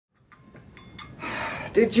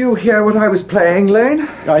Did you hear what I was playing, Lane?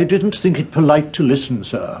 I didn't think it polite to listen,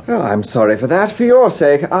 sir. Oh, I'm sorry for that, for your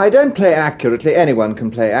sake. I don't play accurately. Anyone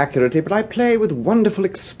can play accurately, but I play with wonderful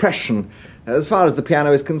expression. As far as the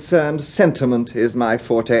piano is concerned, sentiment is my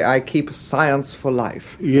forte. I keep science for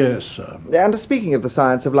life. Yes, sir. And speaking of the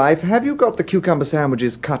science of life, have you got the cucumber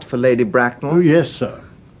sandwiches cut for Lady Bracknell? Oh, yes, sir.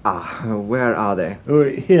 Where are they? Oh,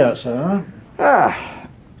 here, sir. By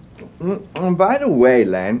the way,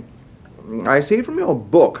 Lane, I see from your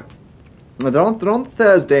book that on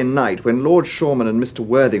Thursday night, when Lord Shorman and Mr.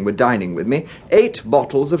 Worthing were dining with me, 8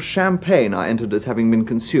 bottles of champagne are entered as having been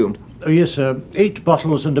consumed. Oh, yes, sir. 8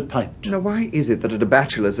 bottles and a pint. Now, why is it that at a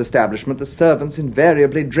bachelor's establishment the servants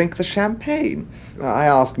invariably drink the champagne? I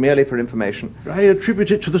ask merely for information. I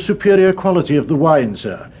attribute it to the superior quality of the wine,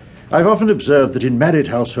 sir. I've often observed that in married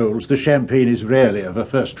households the champagne is rarely of a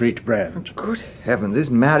first-rate brand. Good heavens, is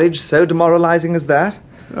marriage so demoralizing as that?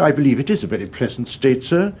 I believe it is a very pleasant state,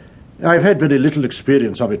 sir. I've had very little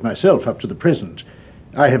experience of it myself up to the present.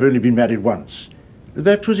 I have only been married once.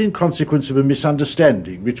 That was in consequence of a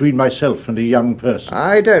misunderstanding between myself and a young person.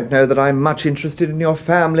 I don't know that I'm much interested in your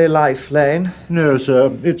family life, Lane. No,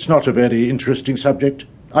 sir, it's not a very interesting subject.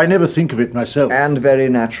 I never think of it myself. And very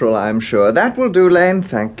natural, I'm sure. That will do, Lane.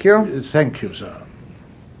 Thank you. Thank you, sir.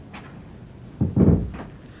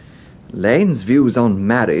 Lane's views on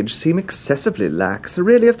marriage seem excessively lax.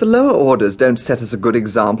 Really, if the lower orders don't set us a good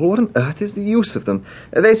example, what on earth is the use of them?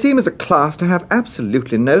 They seem as a class to have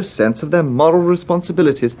absolutely no sense of their moral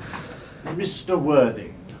responsibilities. Mr.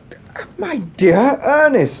 Worthing. My dear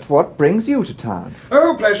Ernest, what brings you to town?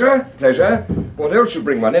 Oh, pleasure. What else should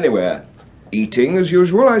bring one anywhere? Eating as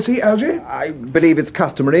usual, I see, Algy. I believe it's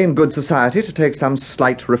customary in good society to take some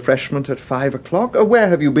slight refreshment at 5 o'clock. Where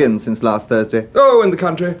have you been since last Thursday? Oh, in the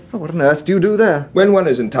country. Oh, what on earth do you do there? When one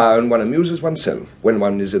is in town, one amuses oneself. When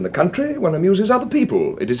one is in the country, one amuses other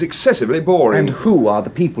people. It is excessively boring. And who are the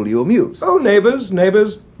people you amuse? Oh, neighbours.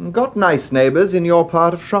 Got nice neighbours in your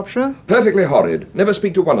part of Shropshire? Perfectly horrid. Never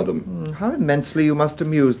speak to one of them. How immensely you must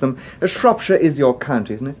amuse them. Shropshire is your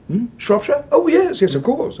county, isn't it? Shropshire? Oh, yes, of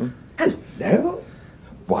course. Hello?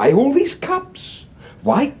 Why all these cups?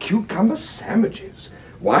 Why cucumber sandwiches?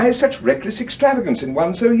 Why such reckless extravagance in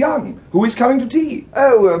one so young? Who is coming to tea?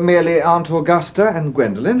 Oh, merely Aunt Augusta and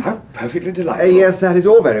Gwendolen. How perfectly delightful. Yes, that is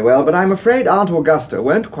all very well, but I'm afraid Aunt Augusta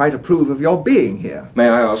won't quite approve of your being here. May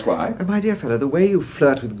I ask why? My dear fellow, the way you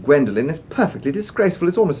flirt with Gwendolen is perfectly disgraceful.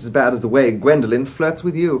 It's almost as bad as the way Gwendolen flirts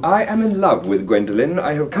with you. I am in love with Gwendolen.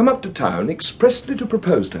 I have come up to town expressly to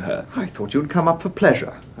propose to her. I thought you'd come up for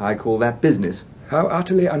pleasure. I call that business. How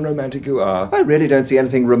utterly unromantic you are. I really don't see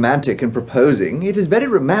anything romantic in proposing. It is very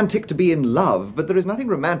romantic to be in love, but there is nothing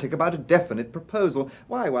romantic about a definite proposal.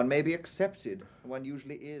 Why, one may be accepted. One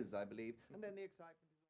usually is, I believe. And then the excitement...